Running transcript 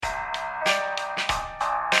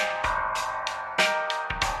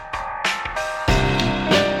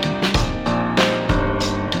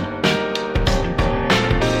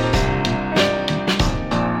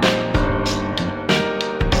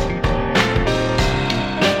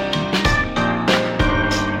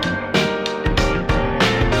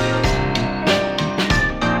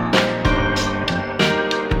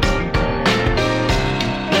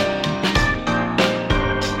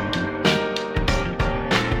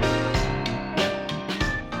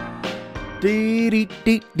Dee dee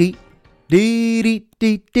dee dee dee dee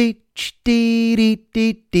dee dee dee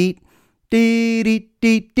dee dee dee dee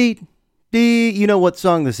dee dee dee. You know what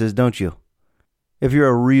song this is, don't you? If you're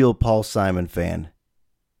a real Paul Simon fan,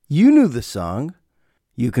 you knew the song.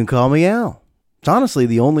 You Can Call Me Al. It's honestly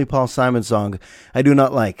the only Paul Simon song I do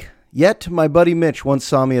not like. Yet, my buddy Mitch once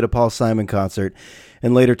saw me at a Paul Simon concert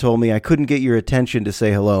and later told me I couldn't get your attention to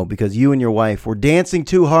say hello because you and your wife were dancing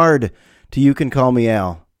too hard to You Can Call Me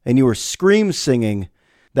Al, and you were scream singing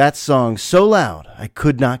that song so loud I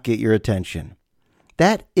could not get your attention.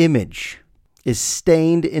 That image is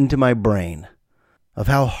stained into my brain of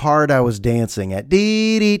how hard I was dancing at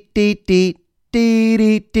dee dee dee dee dee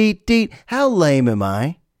dee dee dee. How lame am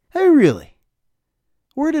I? Hey, really?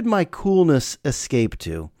 Where did my coolness escape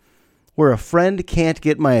to? Where a friend can't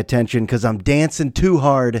get my attention because I'm dancing too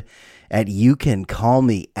hard at You Can Call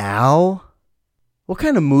Me Al? What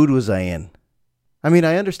kind of mood was I in? I mean,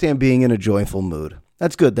 I understand being in a joyful mood.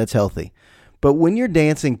 That's good, that's healthy. But when you're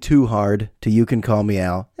dancing too hard to You Can Call Me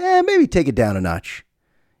Al, maybe take it down a notch.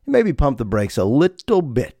 Maybe pump the brakes a little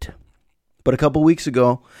bit. But a couple weeks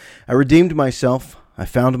ago, I redeemed myself. I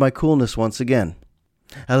found my coolness once again.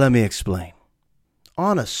 Let me explain.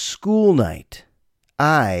 On a school night,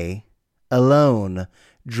 I, alone,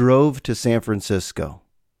 drove to San Francisco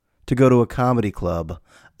to go to a comedy club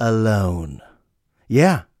alone.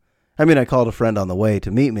 Yeah. I mean, I called a friend on the way to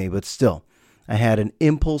meet me, but still, I had an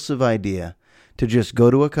impulsive idea to just go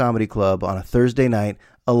to a comedy club on a Thursday night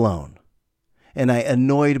alone. And I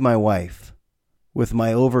annoyed my wife with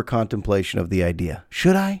my over-contemplation of the idea.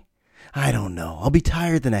 Should I? I don't know. I'll be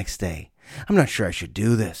tired the next day. I'm not sure I should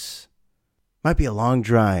do this. Might be a long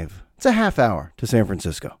drive. It's a half hour to San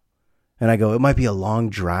Francisco. And I go, it might be a long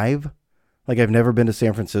drive? Like I've never been to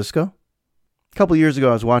San Francisco? A couple years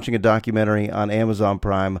ago, I was watching a documentary on Amazon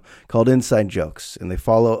Prime called Inside Jokes, and they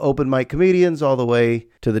follow open mic comedians all the way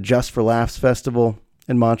to the Just for Laughs Festival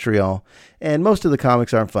in Montreal. And most of the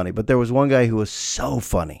comics aren't funny, but there was one guy who was so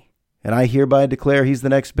funny. And I hereby declare he's the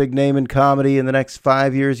next big name in comedy. In the next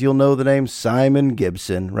 5 years, you'll know the name Simon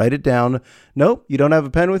Gibson. Write it down. Nope, you don't have a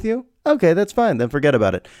pen with you? Okay, that's fine. Then forget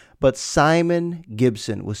about it. But Simon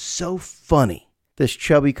Gibson was so funny. This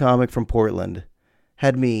chubby comic from Portland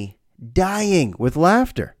had me dying with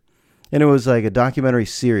laughter. And it was like a documentary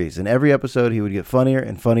series. And every episode, he would get funnier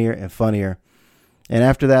and funnier and funnier. And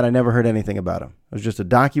after that, I never heard anything about him. It was just a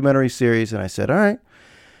documentary series. And I said, all right,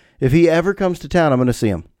 if he ever comes to town, I'm going to see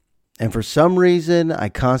him. And for some reason, I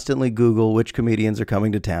constantly Google which comedians are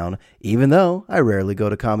coming to town, even though I rarely go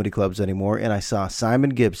to comedy clubs anymore. And I saw Simon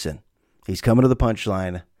Gibson. He's coming to the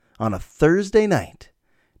Punchline on a Thursday night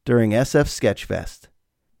during SF Sketchfest.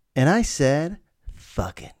 And I said,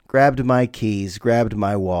 fuck it. Grabbed my keys, grabbed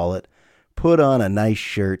my wallet, put on a nice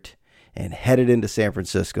shirt, and headed into San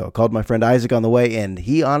Francisco. Called my friend Isaac on the way, and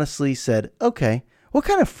he honestly said, okay, what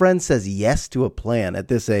kind of friend says yes to a plan at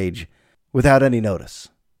this age without any notice,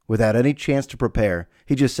 without any chance to prepare?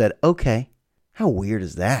 He just said, okay. How weird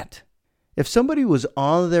is that? If somebody was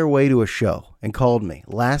on their way to a show and called me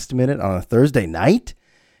last minute on a Thursday night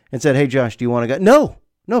and said, hey, Josh, do you want to go?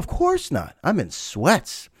 No, of course not. I'm in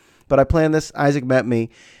sweats. But I planned this. Isaac met me.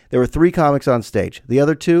 There were 3 comics on stage. The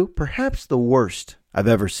other 2, perhaps the worst I've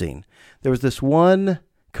ever seen. There was this one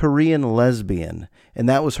Korean lesbian, and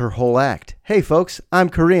that was her whole act. Hey, folks, I'm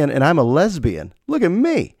Korean, and I'm a lesbian. Look at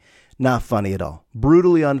me. Not funny at all.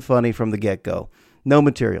 Brutally unfunny from the get-go. No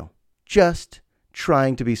material. Just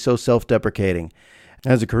trying to be so self-deprecating.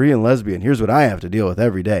 As a Korean lesbian, here's what I have to deal with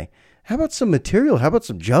every day. How about some material? How about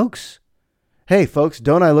some jokes? Hey, folks,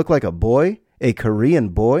 don't I look like a boy? A Korean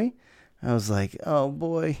boy? I was like, oh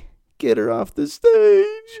boy, get her off the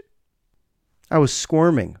stage. I was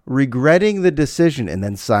squirming, regretting the decision, and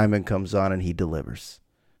then Simon comes on and he delivers.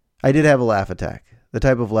 I did have a laugh attack. The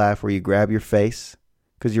type of laugh where you grab your face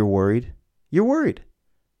because you're worried. You're worried.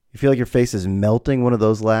 You feel like your face is melting, one of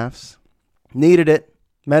those laughs. Needed it.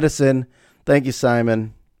 Medicine. Thank you,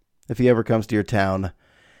 Simon. If he ever comes to your town,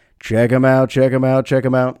 check him out, check him out, check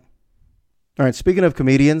him out. All right, speaking of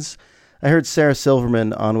comedians, I heard Sarah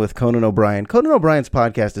Silverman on with Conan O'Brien. Conan O'Brien's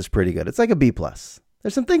podcast is pretty good. It's like a B+.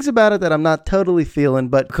 There's some things about it that I'm not totally feeling,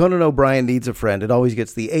 but Conan O'Brien needs a friend. It always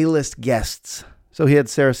gets the A-list guests. So he had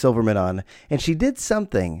Sarah Silverman on, and she did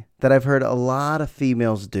something that I've heard a lot of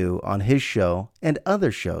females do on his show and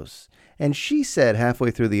other shows. And she said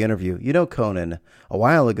halfway through the interview, you know, Conan, a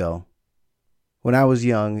while ago, when I was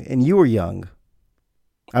young and you were young,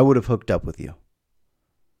 I would have hooked up with you.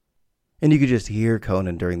 And you could just hear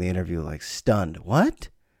Conan during the interview, like, stunned. What?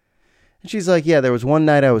 And she's like, yeah, there was one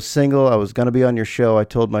night I was single. I was going to be on your show. I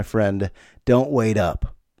told my friend, don't wait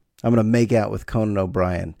up. I'm going to make out with Conan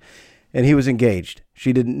O'Brien. And he was engaged.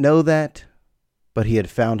 She didn't know that, but he had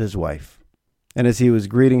found his wife. And as he was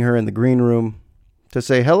greeting her in the green room to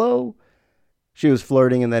say hello, she was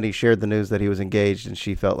flirting, and then he shared the news that he was engaged, and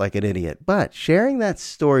she felt like an idiot. But sharing that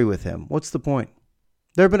story with him, what's the point?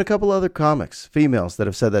 There have been a couple other comics, females, that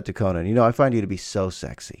have said that to Conan. You know, I find you to be so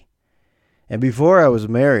sexy. And before I was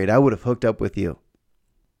married, I would have hooked up with you.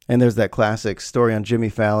 And there's that classic story on Jimmy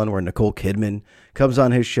Fallon where Nicole Kidman comes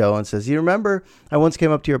on his show and says, you remember I once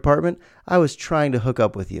came up to your apartment? I was trying to hook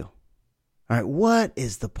up with you. All right, what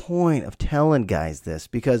is the point of telling guys this?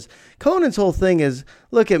 Because Conan's whole thing is,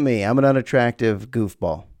 look at me, I'm an unattractive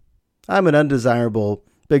goofball. I'm an undesirable,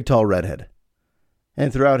 big, tall redhead.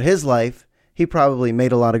 And throughout his life, he probably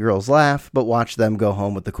made a lot of girls laugh, but watched them go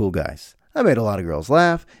home with the cool guys. I made a lot of girls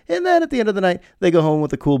laugh, and then at the end of the night, they go home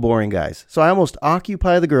with the cool, boring guys. So I almost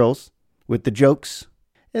occupy the girls with the jokes,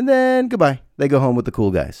 and then goodbye. They go home with the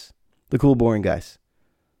cool guys, the cool, boring guys.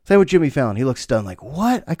 Same with Jimmy Fallon. He looks stunned like,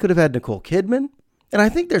 what? I could have had Nicole Kidman? And I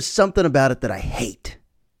think there's something about it that I hate.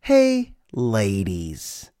 Hey,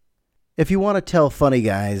 ladies. If you want to tell funny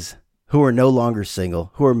guys who are no longer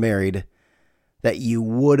single, who are married, that you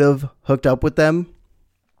would have hooked up with them,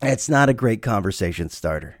 it's not a great conversation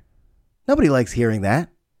starter. Nobody likes hearing that.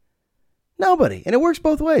 Nobody. And it works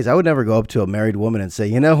both ways. I would never go up to a married woman and say,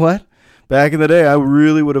 you know what? Back in the day, I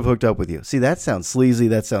really would have hooked up with you. See, that sounds sleazy.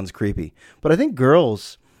 That sounds creepy. But I think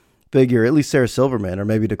girls figure, at least Sarah Silverman or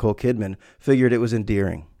maybe Nicole Kidman, figured it was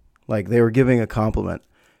endearing. Like they were giving a compliment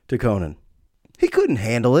to Conan. He couldn't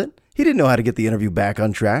handle it. He didn't know how to get the interview back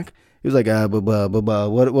on track. He was like,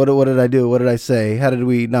 what did I do? What did I say? How did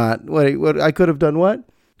we not? What I could have done what?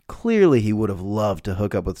 Clearly he would have loved to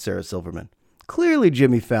hook up with Sarah Silverman. Clearly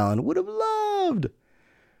Jimmy Fallon would have loved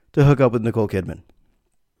to hook up with Nicole Kidman.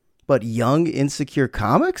 But young, insecure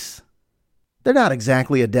comics? They're not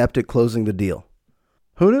exactly adept at closing the deal.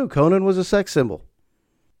 Who knew Conan was a sex symbol?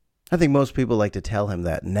 I think most people like to tell him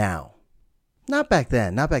that now. Not back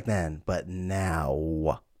then, but now.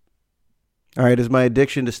 All right, as my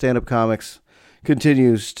addiction to stand-up comics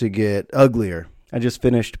continues to get uglier, I just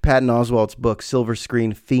finished Patton Oswalt's book, Silver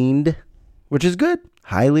Screen Fiend, which is good.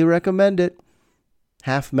 Highly recommend it.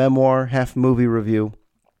 Half memoir, half movie review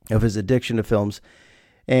of his addiction to films.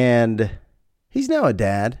 And he's now a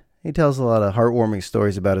dad. He tells a lot of heartwarming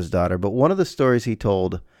stories about his daughter. But one of the stories he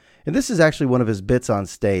told, and this is actually one of his bits on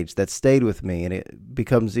stage that stayed with me, and it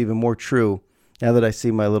becomes even more true now that I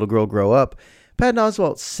see my little girl grow up. Patton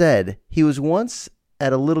Oswalt said he was once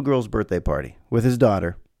at a little girl's birthday party with his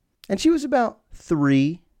daughter, and she was about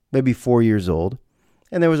 3, maybe 4 years old.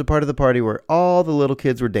 And there was a part of the party where all the little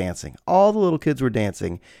kids were dancing. All the little kids were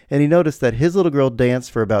dancing. And he noticed that his little girl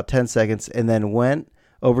danced for about 10 seconds and then went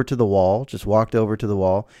over to the wall, just walked over to the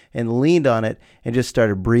wall and leaned on it and just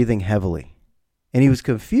started breathing heavily. And he was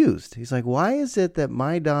confused. He's like, why is it that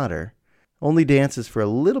my daughter only dances for a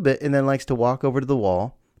little bit and then likes to walk over to the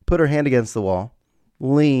wall, put her hand against the wall,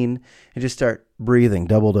 lean, and just start breathing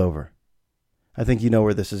doubled over? I think you know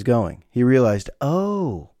where this is going. He realized,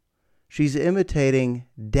 oh, she's imitating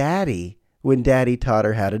Daddy when Daddy taught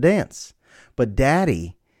her how to dance. But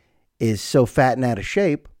Daddy is so fat and out of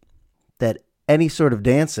shape that any sort of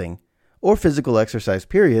dancing or physical exercise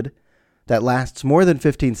period that lasts more than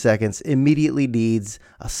 15 seconds immediately needs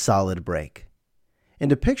a solid break. And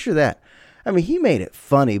to picture that, I mean, he made it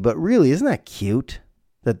funny, but really, isn't that cute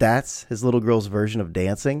that that's his little girl's version of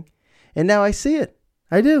dancing? And now I see it.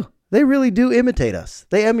 I do. They really do imitate us.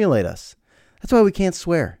 They emulate us. That's why we can't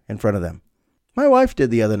swear in front of them. My wife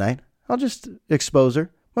did the other night. I'll just expose her.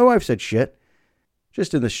 My wife said shit.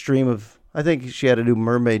 Just in the stream of, I think she had a new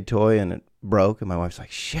mermaid toy and it broke. And my wife's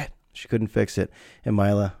like, shit. She couldn't fix it. And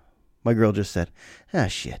Mila, my girl, just said,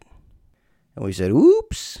 shit. And we said,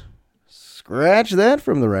 oops. Scratch that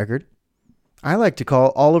from the record. I like to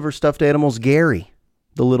call all of her stuffed animals Gary.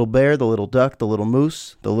 The little bear, the little duck, the little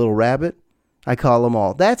moose, the little rabbit. I call them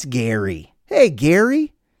all. That's Gary. Hey,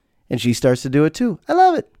 Gary. And she starts to do it too. I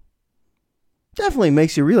love it. Definitely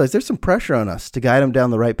makes you realize there's some pressure on us to guide them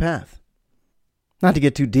down the right path. Not to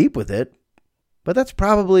get too deep with it, but that's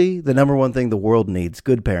probably the number one thing the world needs,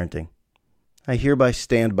 good parenting. I hereby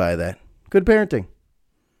stand by that. Good parenting.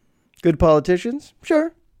 Good politicians?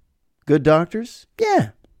 Sure. Good doctors? Yeah.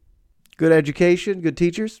 Good education? Good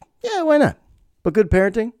teachers? Yeah, why not? But good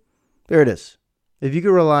parenting? There it is. If you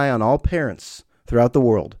could rely on all parents throughout the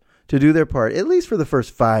world to do their part, at least for the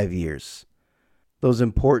first 5 years, those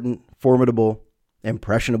important, formidable,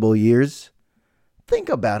 impressionable years, think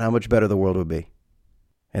about how much better the world would be.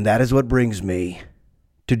 And that is what brings me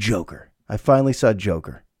to Joker. I finally saw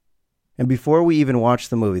Joker. And before we even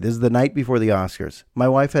watched the movie, this is the night before the Oscars, my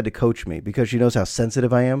wife had to coach me because she knows how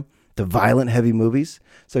sensitive I am to violent, heavy movies.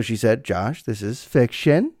 So she said, Josh, this is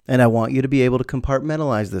fiction, and I want you to be able to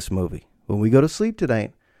compartmentalize this movie. When we go to sleep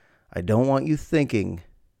tonight, I don't want you thinking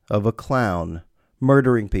of a clown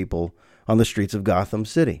murdering people on the streets of Gotham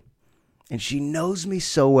City. And she knows me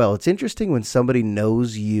so well. It's interesting when somebody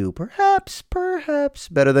knows you, perhaps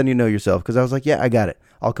better than you know yourself. Because I was like, yeah, I got it.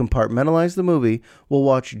 I'll compartmentalize the movie. We'll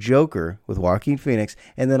watch Joker with Joaquin Phoenix,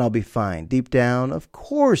 and then I'll be fine. Deep down, of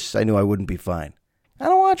course, I knew I wouldn't be fine. I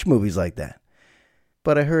don't watch movies like that.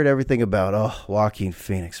 But I heard everything about, Joaquin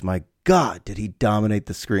Phoenix. My God, did he dominate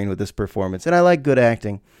the screen with this performance. And I like good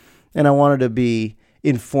acting. And I wanted to be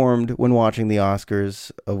informed when watching the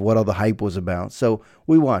Oscars of what all the hype was about. So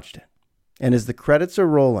we watched it. And as the credits are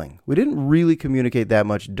rolling, we didn't really communicate that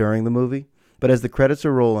much during the movie, but as the credits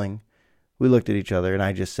are rolling, we looked at each other and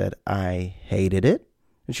I just said, I hated it.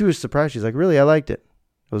 And she was surprised. She's like, really? I liked it.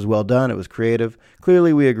 It was well done. It was creative.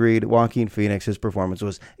 Clearly we agreed. Joaquin Phoenix, his performance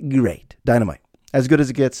was great. Dynamite. As good as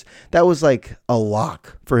it gets. That was like a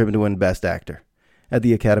lock for him to win Best Actor at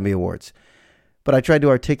the Academy Awards. But I tried to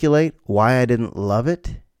articulate why I didn't love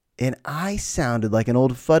it, and I sounded like an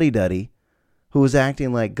old fuddy-duddy who was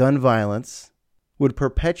acting like gun violence would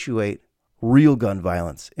perpetuate real gun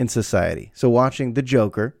violence in society. So watching The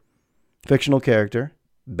Joker, fictional character,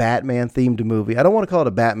 Batman-themed movie. I don't want to call it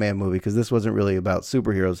a Batman movie because this wasn't really about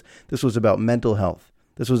superheroes. This was about mental health.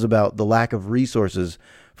 This was about the lack of resources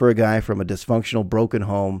for a guy from a dysfunctional, broken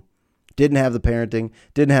home. Didn't have the parenting,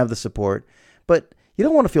 didn't have the support. But you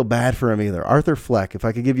don't want to feel bad for him either. Arthur Fleck, if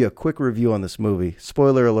I could give you a quick review on this movie.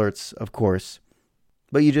 Spoiler alerts, of course.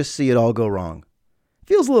 But you just see it all go wrong.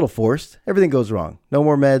 Feels a little forced. Everything goes wrong. No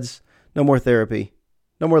more meds, no more therapy,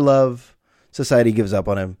 no more love. Society gives up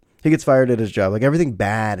on him. He gets fired at his job. Like everything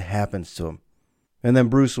bad happens to him. And then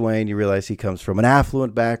Bruce Wayne, you realize he comes from an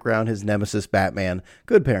affluent background, his nemesis Batman.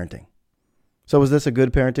 Good parenting. So was this a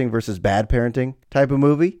good parenting versus bad parenting type of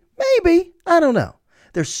movie? Maybe. I don't know.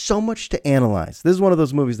 There's so much to analyze. This is one of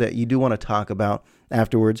those movies that you do want to talk about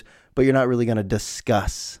afterwards, but you're not really going to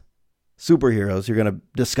discuss superheroes. You're going to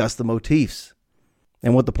discuss the motifs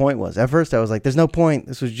and what the point was. At first, I was like, there's no point.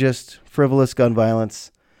 This was just frivolous gun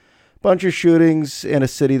violence. Bunch of shootings in a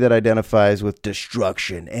city that identifies with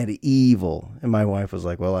destruction and evil. And my wife was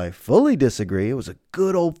like, well, I fully disagree. It was a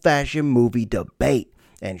good old-fashioned movie debate.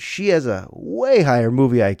 And she has a way higher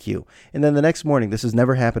movie IQ. And then the next morning, this has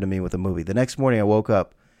never happened to me with a movie. The next morning, I woke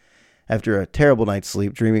up after a terrible night's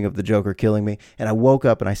sleep, dreaming of the Joker killing me. And I woke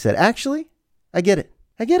up and I said, actually, I get it.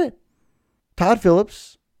 I get it. Todd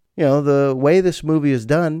Phillips, the way this movie is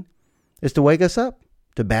done is to wake us up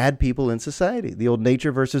to bad people in society. The old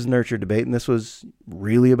nature versus nurture debate. And this was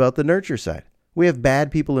really about the nurture side. We have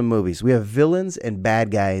bad people in movies. We have villains and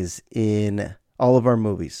bad guys in all of our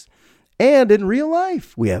movies. And in real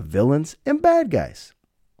life, we have villains and bad guys.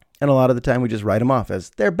 And a lot of the time, we just write them off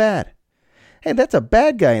as they're bad. Hey, that's a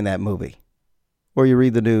bad guy in that movie. Or you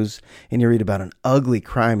read the news and you read about an ugly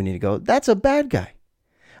crime and you go, that's a bad guy.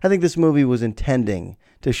 I think this movie was intending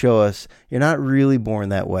to show us you're not really born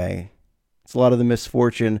that way. It's a lot of the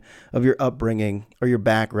misfortune of your upbringing or your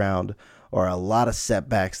background or a lot of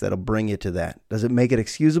setbacks that'll bring you to that. Does it make it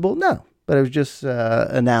excusable? No. But it was just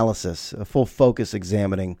analysis, a full focus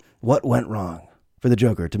examining what went wrong for the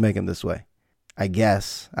Joker to make him this way. I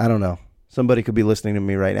guess. I don't know. Somebody could be listening to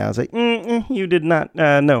me right now and say, you did not.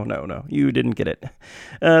 No. You didn't get it.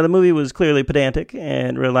 The movie was clearly pedantic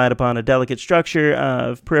and relied upon a delicate structure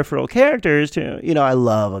of peripheral characters to, I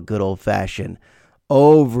love a good old-fashioned,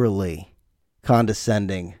 overly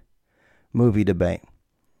condescending movie debate.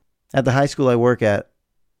 At the high school I work at,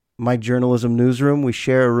 my journalism newsroom, we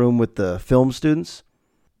share a room with the film students,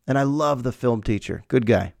 and I love the film teacher. Good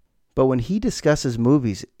guy. But when he discusses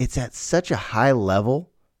movies, it's at such a high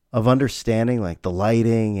level of understanding, like the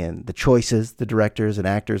lighting and the choices the directors and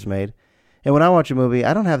actors made. And when I watch a movie,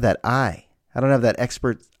 I don't have that eye. I don't have that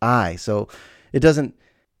expert eye. So it doesn't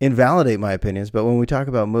invalidate my opinions. But when we talk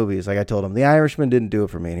about movies, like I told him, The Irishman didn't do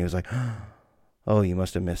it for me. And he was like, oh, you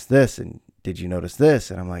must have missed this. And did you notice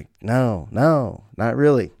this? And I'm like, no, not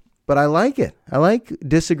really. But I like it. I like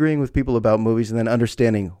disagreeing with people about movies and then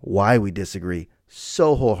understanding why we disagree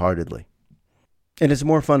so wholeheartedly. And it's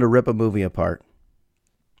more fun to rip a movie apart.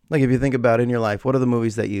 Like if you think about in your life, what are the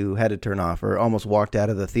movies that you had to turn off or almost walked out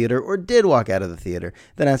of the theater or did walk out of the theater?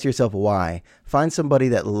 Then ask yourself why. Find somebody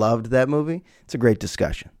that loved that movie. It's a great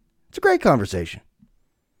discussion. It's a great conversation.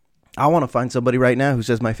 I want to find somebody right now who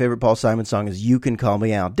says my favorite Paul Simon song is You Can Call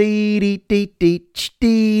Me Out. I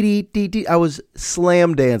was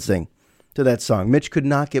slam dancing to that song. Mitch could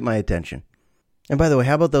not get my attention. And by the way,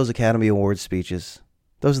 how about those Academy Awards speeches?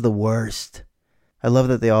 Those are the worst. I love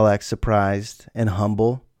that they all act surprised and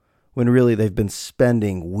humble when really they've been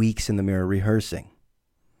spending weeks in the mirror rehearsing.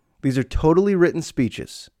 These are totally written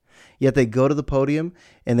speeches, yet they go to the podium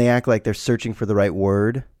and they act like they're searching for the right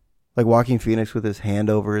word, like Joaquin Phoenix with his hand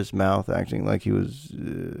over his mouth, acting like he was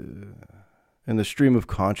in the stream of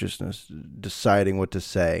consciousness, deciding what to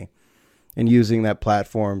say, and using that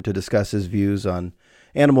platform to discuss his views on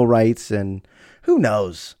animal rights and, who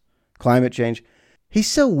knows, climate change. He's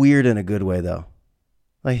so weird in a good way, though.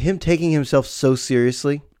 Like, him taking himself so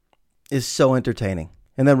seriously is so entertaining.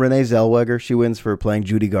 And then Renee Zellweger, she wins for playing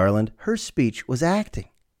Judy Garland. Her speech was acting.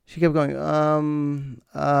 She kept going,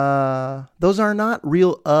 those are not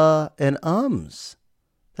real and ums.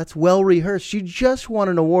 That's well rehearsed. She just won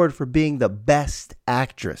an award for being the best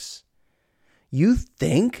actress. You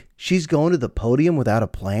think she's going to the podium without a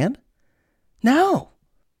plan? No.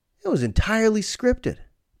 It was entirely scripted.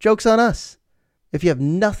 Joke's on us. If you have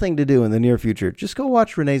nothing to do in the near future, just go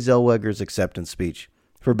watch Renee Zellweger's acceptance speech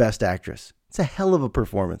for Best Actress. It's a hell of a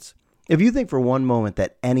performance. If you think for one moment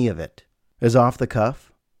that any of it is off the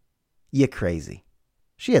cuff, you're crazy.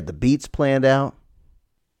 She had the beats planned out.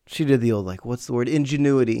 She did the old, what's the word?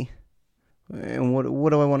 Ingenuity. And what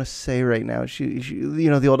do I want to say right now? She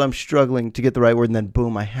the old, I'm struggling to get the right word, and then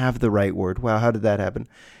boom, I have the right word. Wow, how did that happen?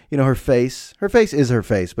 Her face is her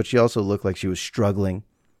face, but she also looked like she was struggling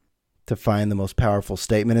to find the most powerful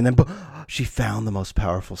statement. And then boom, she found the most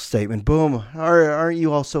powerful statement. Boom. Aren't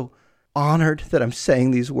you also honored that I'm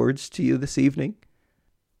saying these words to you this evening?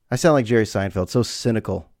 I sound like Jerry Seinfeld, so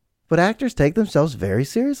cynical. But actors take themselves very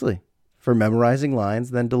seriously for memorizing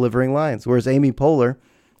lines, then delivering lines. Whereas Amy Poehler,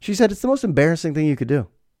 she said it's the most embarrassing thing you could do.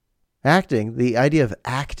 Acting, the idea of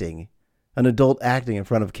acting, an adult acting in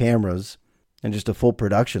front of cameras and just a full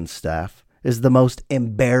production staff, is the most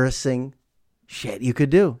embarrassing shit you could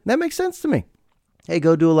do. That makes sense to me. Hey,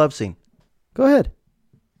 go do a love scene. Go ahead.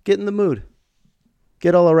 Get in the mood.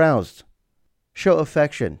 Get all aroused. Show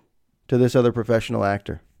affection to this other professional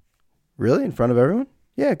actor. Really? In front of everyone?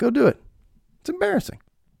 Yeah, go do it. It's embarrassing.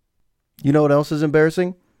 You know what else is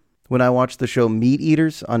embarrassing? When I watch the show Meat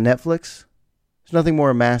Eaters on Netflix, there's nothing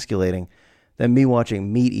more emasculating than me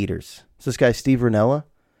watching Meat Eaters. It's this guy, Steve Rinella.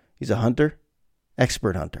 He's a hunter,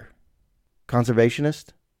 expert hunter,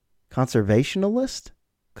 conservationist. What's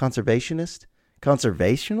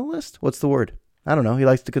the word? I don't know. He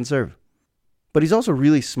likes to conserve. But he's also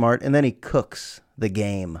really smart, and then he cooks the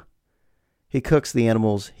game. He cooks the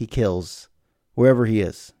animals he kills wherever he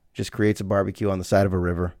is. Just creates a barbecue on the side of a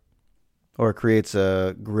river. Or creates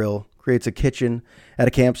a grill, creates a kitchen at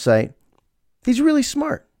a campsite. He's really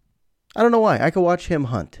smart. I don't know why. I could watch him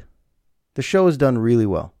hunt. The show is done really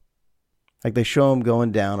well. Like, they show him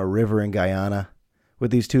going down a river in Guyana with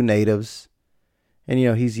these two natives. And,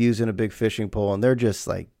 he's using a big fishing pole, and they're just,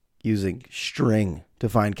 using string to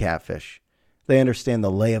find catfish. They understand the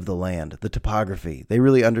lay of the land, the topography. They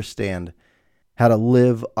really understand how to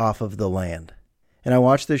live off of the land. And I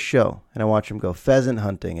watch this show, and I watch them go pheasant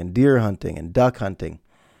hunting and deer hunting and duck hunting.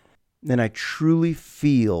 And I truly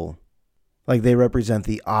feel like they represent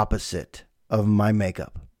the opposite of my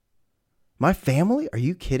makeup. My family? Are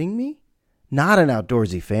you kidding me? Not an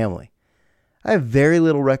outdoorsy family. I have very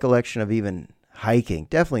little recollection of even hiking.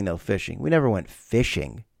 Definitely no fishing. We never went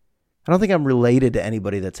fishing. I don't think I'm related to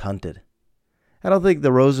anybody that's hunted. I don't think the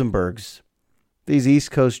Rosenbergs, these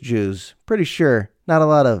East Coast Jews, pretty sure not a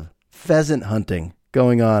lot of pheasant hunting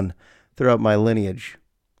going on throughout my lineage.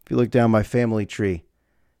 If you look down my family tree,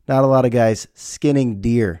 not a lot of guys skinning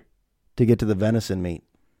deer to get to the venison meat.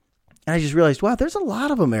 And I just realized, wow, there's a lot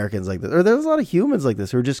of Americans like this, or there's a lot of humans like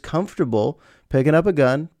this who are just comfortable picking up a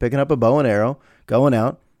gun, picking up a bow and arrow, going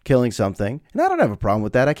out, killing something. And I don't have a problem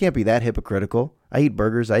with that. I can't be that hypocritical. I eat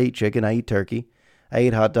burgers, I eat chicken, I eat turkey, I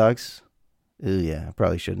eat hot dogs. Ooh, yeah, I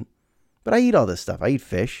probably shouldn't. But I eat all this stuff. I eat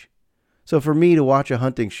fish. So for me to watch a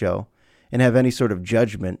hunting show and have any sort of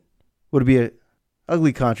judgment would be an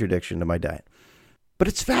ugly contradiction to my diet. But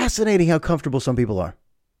it's fascinating how comfortable some people are.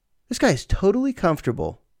 This guy is totally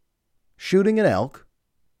comfortable shooting an elk,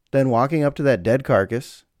 then walking up to that dead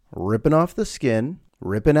carcass, ripping off the skin,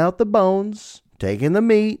 ripping out the bones, taking the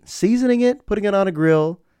meat, seasoning it, putting it on a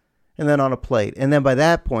grill, and then on a plate. And then by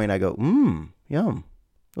that point, I go, yum.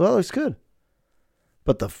 Well, it's good.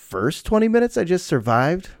 But the first 20 minutes I just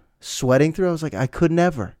survived, sweating through, I was like, I could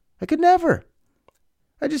never.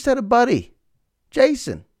 I just had a buddy,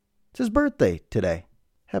 Jason. It's his birthday today.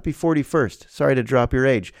 Happy 41st. Sorry to drop your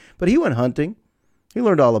age. But he went hunting. He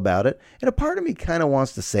learned all about it. And a part of me kind of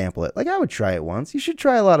wants to sample it. Like, I would try it once. You should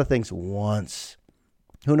try a lot of things once.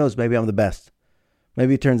 Who knows? Maybe I'm the best.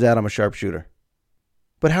 Maybe it turns out I'm a sharpshooter.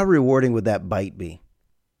 But how rewarding would that bite be?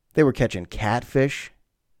 They were catching catfish.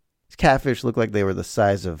 These catfish looked like they were the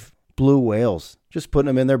size of blue whales, just putting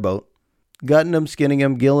them in their boat, gutting them, skinning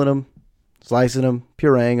them, gilling them, slicing them,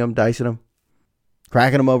 pureeing them, dicing them,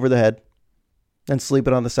 cracking them over the head, and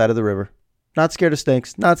sleeping on the side of the river. Not scared of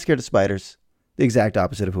snakes, not scared of spiders. The exact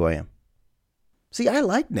opposite of who I am. See, I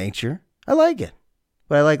like nature. I like it.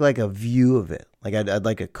 But I like a view of it. Like I'd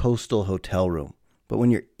like a coastal hotel room. But when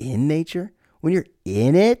you're in nature, when you're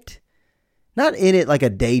in it, not in it like a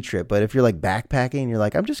day trip, but if you're like backpacking, you're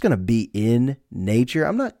like, I'm just going to be in nature.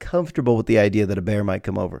 I'm not comfortable with the idea that a bear might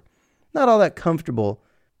come over. Not all that comfortable,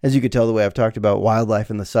 as you could tell the way I've talked about wildlife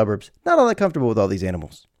in the suburbs. Not all that comfortable with all these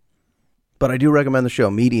animals. But I do recommend the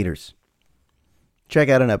show, Meat Eaters. Check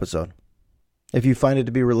out an episode. If you find it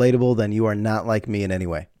to be relatable, then you are not like me in any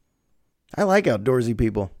way. I like outdoorsy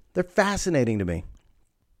people. They're fascinating to me.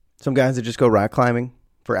 Some guys that just go rock climbing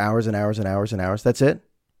for hours and hours and hours and hours. That's it?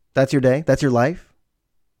 That's your day? That's your life?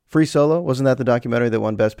 Free Solo? Wasn't that the documentary that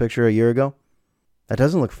won Best Picture a year ago? That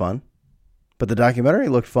doesn't look fun. But the documentary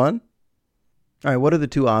looked fun. All right, what are the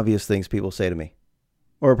two obvious things people say to me?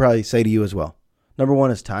 Or probably say to you as well. Number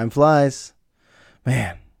one is time flies.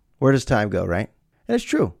 Man, where does time go, right? And it's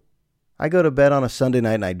true. I go to bed on a Sunday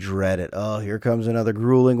night and I dread it. Oh, here comes another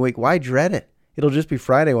grueling week. Why dread it? It'll just be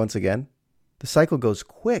Friday once again. The cycle goes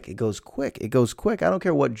quick. It goes quick. It goes quick. I don't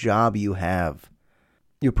care what job you have.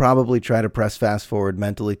 You probably try to press fast forward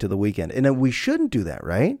mentally to the weekend. And we shouldn't do that,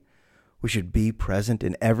 right? We should be present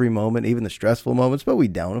in every moment, even the stressful moments, but we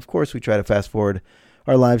don't. Of course, we try to fast forward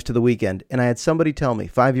our lives to the weekend. And I had somebody tell me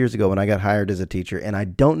 5 years ago when I got hired as a teacher, and I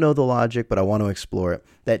don't know the logic, but I want to explore it,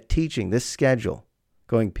 that teaching, this schedule,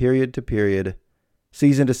 going period to period,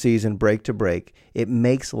 season to season, break to break, it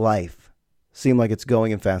makes life seem like it's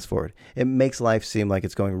going in fast forward. It makes life seem like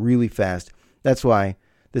it's going really fast. That's why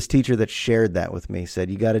this teacher that shared that with me said,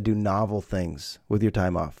 you got to do novel things with your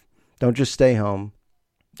time off. Don't just stay home.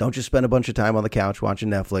 Don't just spend a bunch of time on the couch watching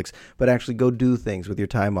Netflix, but actually go do things with your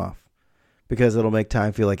time off because it'll make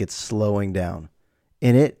time feel like it's slowing down.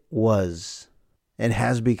 And it was and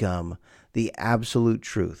has become the absolute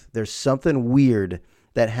truth. There's something weird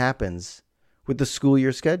that happens with the school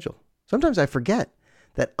year schedule. Sometimes I forget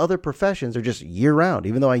that other professions are just year round,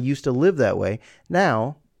 even though I used to live that way.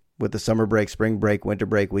 Now, with the summer break, spring break, winter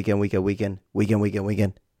break, weekend,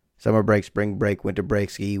 summer break, spring break, winter break,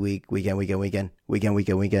 ski week, weekend.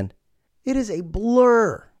 It is a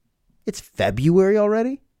blur. It's February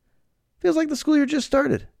already. Feels like the school year just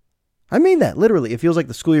started. I mean that, literally. It feels like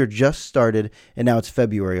the school year just started and now it's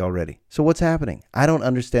February already. So what's happening? I don't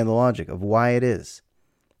understand the logic of why it is.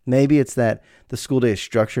 Maybe it's that the school day is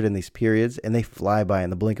structured in these periods and they fly by in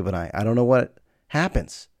the blink of an eye. I don't know what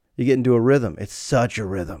happens. You get into a rhythm. It's such a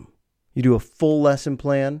rhythm. You do a full lesson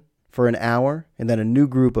plan for an hour and then a new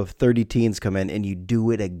group of 30 teens come in and you do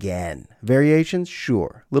it again. Variations?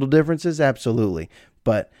 Sure. Little differences? Absolutely.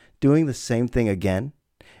 But doing the same thing again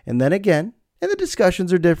and then again, and the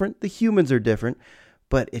discussions are different. The humans are different,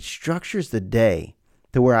 but it structures the day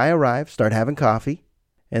to where I arrive, start having coffee,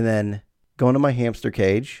 and then go into my hamster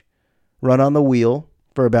cage, run on the wheel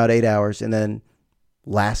for about 8 hours, and then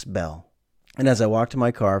last bell. And as I walk to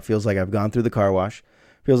my car, feels like I've gone through the car wash,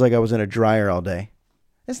 feels like I was in a dryer all day.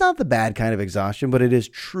 It's not the bad kind of exhaustion, but it is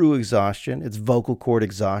true exhaustion. It's vocal cord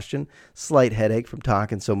exhaustion, slight headache from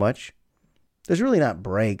talking so much. There's really not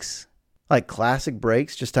breaks. Like classic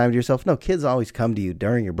breaks, just time to yourself. No, kids always come to you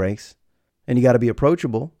during your breaks. And you got to be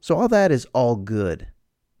approachable. So all that is all good.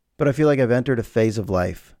 But I feel like I've entered a phase of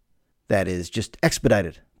life that is just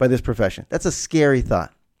expedited by this profession. That's a scary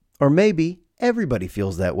thought. Or maybe everybody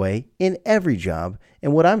feels that way in every job.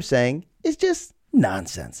 And what I'm saying is just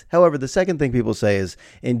nonsense. However, the second thing people say is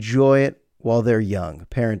enjoy it while they're young.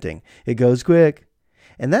 Parenting. It goes quick.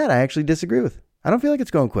 And that I actually disagree with. I don't feel like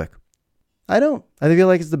it's going quick. I don't. I feel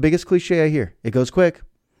like it's the biggest cliche I hear. It goes quick.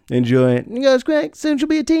 Enjoy it. It goes quick. Soon she'll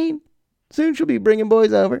be a teen. Soon she'll be bringing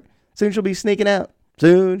boys over. Soon she'll be sneaking out.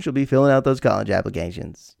 Soon she'll be filling out those college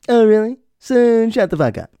applications. Oh, really? Soon, shut the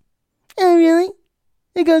fuck up. Oh, really?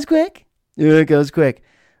 It goes quick? Yeah, it goes quick.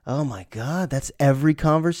 Oh, my God. That's every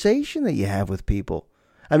conversation that you have with people.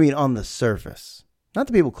 I mean, on the surface. Not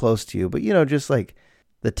the people close to you, but, just like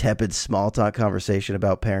the tepid small talk conversation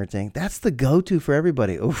about parenting. That's the go-to for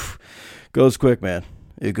everybody. Oof. Goes quick, man.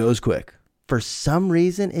 It goes quick. For some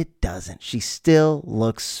reason, it doesn't. She still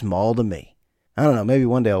looks small to me. I don't know. Maybe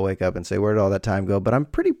one day I'll wake up and say, where did all that time go? But I'm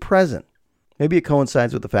pretty present. Maybe it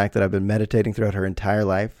coincides with the fact that I've been meditating throughout her entire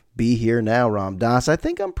life. Be here now, Ram Dass. I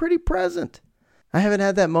think I'm pretty present. I haven't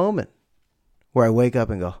had that moment where I wake up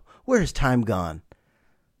and go, where has time gone?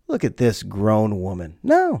 Look at this grown woman.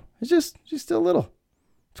 No, it's just, she's still little.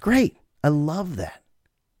 It's great. I love that.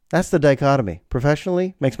 That's the dichotomy.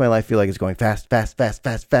 Professionally, makes my life feel like it's going fast, fast, fast,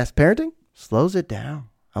 fast, fast. Parenting slows it down.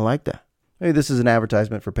 I like that. Maybe this is an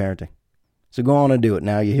advertisement for parenting. So go on and do it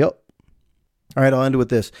now, you help. All right, I'll end it with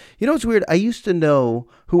this. You know what's weird? I used to know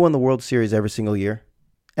who won the World Series every single year.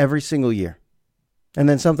 Every single year. And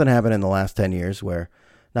then something happened in the last 10 years where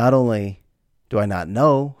not only do I not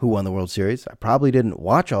know who won the World Series, I probably didn't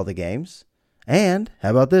watch all the games. And,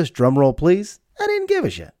 how about this? Drum roll, please. I didn't give a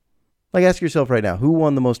shit. Like, ask yourself right now, who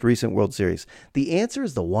won the most recent World Series? The answer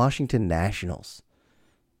is the Washington Nationals.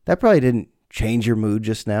 That probably didn't change your mood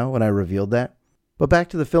just now when I revealed that. But back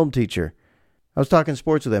to the film teacher. I was talking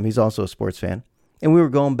sports with him. He's also a sports fan. And we were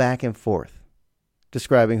going back and forth,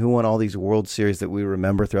 describing who won all these World Series that we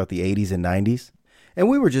remember throughout the 80s and 90s. And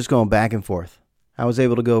we were just going back and forth. I was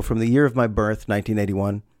able to go from the year of my birth,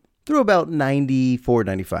 1981, through about 94,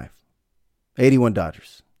 95. 81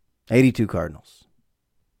 Dodgers. 82 Cardinals.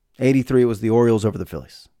 83 it was the Orioles over the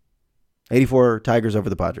Phillies. 84 Tigers over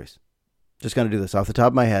the Padres. Just going to do this off the top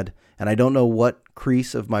of my head. And I don't know what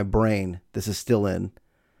crease of my brain this is still in.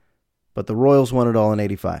 But the Royals won it all in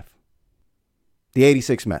 85. The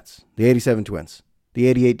 86 Mets. The 87 Twins. The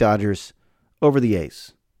 88 Dodgers over the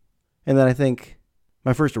A's. And then I think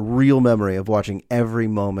my first real memory of watching every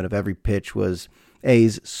moment of every pitch was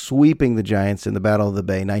A's sweeping the Giants in the Battle of the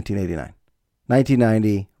Bay, 1989.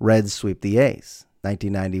 1990, Reds sweep the A's.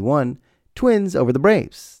 1991, Twins over the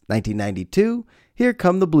Braves. 1992, here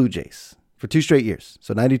come the Blue Jays for 2 straight years.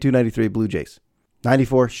 So 92, 93, Blue Jays.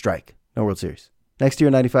 94, strike. No World Series. Next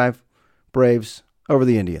year, 95, Braves over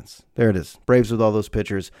the Indians. There it is. Braves with all those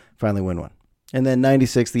pitchers finally win one. And then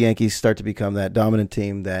 96, the Yankees start to become that dominant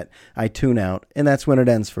team that I tune out, and that's when it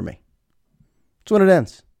ends for me. It's when it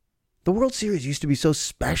ends. The World Series used to be so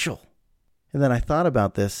special. And then I thought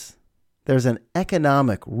about this. There's an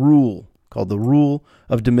economic rule called the rule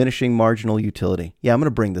of diminishing marginal utility. Yeah, I'm going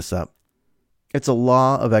to bring this up. It's a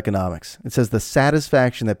law of economics. It says the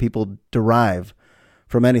satisfaction that people derive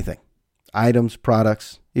from anything, items,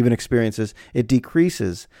 products, even experiences, it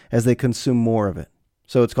decreases as they consume more of it.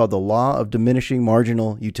 So it's called the law of diminishing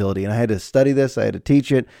marginal utility. And I had to study this. I had to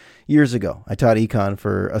teach it years ago. I taught econ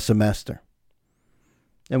for a semester.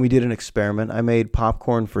 And we did an experiment. I made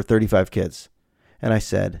popcorn for 35 kids. And I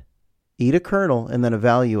said, eat a kernel and then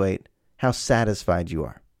evaluate how satisfied you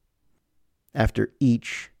are after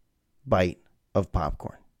each bite of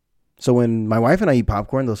popcorn. So when my wife and I eat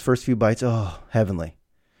popcorn, those first few bites, oh, heavenly.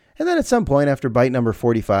 And then at some point after bite number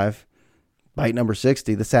 45, bite number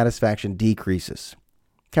 60, the satisfaction decreases.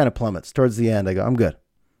 Kind of plummets. Towards the end, I go, I'm good.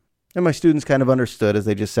 And my students kind of understood as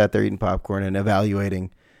they just sat there eating popcorn and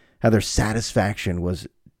evaluating how their satisfaction was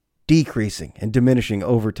decreasing and diminishing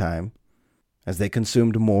over time as they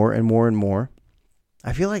consumed more and more and more.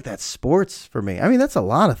 I feel like that's sports for me. I mean, that's a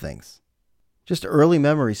lot of things. Just early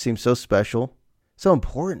memories seem so special, so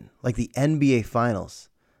important, like the NBA Finals.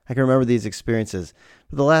 I can remember these experiences.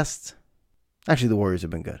 But the Warriors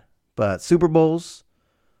have been good. But Super Bowls,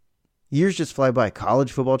 years just fly by.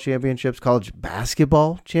 College football championships, college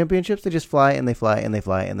basketball championships, they just fly and they fly and they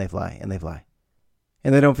fly and they fly and they fly.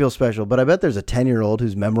 And they don't feel special. But I bet there's a 10-year-old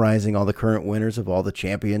who's memorizing all the current winners of all the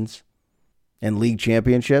champions and league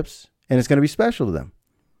championships, and it's going to be special to them.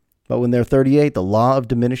 But when they're 38, the law of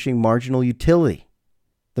diminishing marginal utility,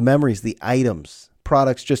 the memories, the items,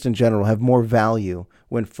 products just in general have more value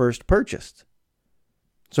when first purchased.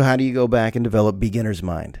 So how do you go back and develop beginner's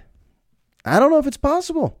mind? I don't know if it's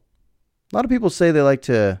possible. A lot of people say they like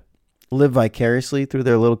to live vicariously through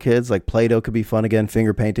their little kids, like Play-Doh could be fun again,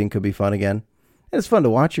 finger painting could be fun again. And it's fun to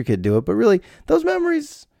watch your kid do it, but really, those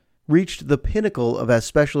memories reached the pinnacle of as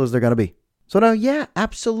special as they're going to be. So now, yeah,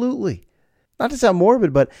 absolutely. Not to sound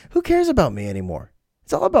morbid, but who cares about me anymore?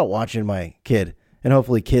 It's all about watching my kid and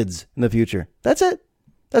hopefully kids in the future. That's it.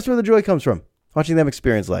 That's where the joy comes from, watching them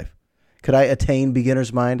experience life. Could I attain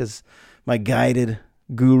beginner's mind, as my guided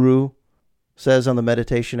guru says on the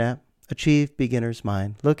meditation app? Achieve beginner's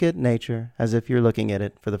mind. Look at nature as if you're looking at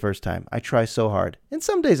it for the first time. I try so hard. And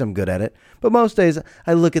some days I'm good at it. But most days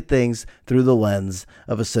I look at things through the lens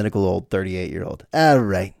of a cynical old 38-year-old. All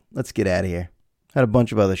right, let's get out of here. Had a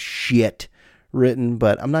bunch of other shit written,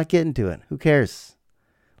 but I'm not getting to it. Who cares?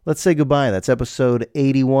 Let's say goodbye. That's episode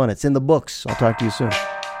 81. It's in the books. I'll talk to you soon.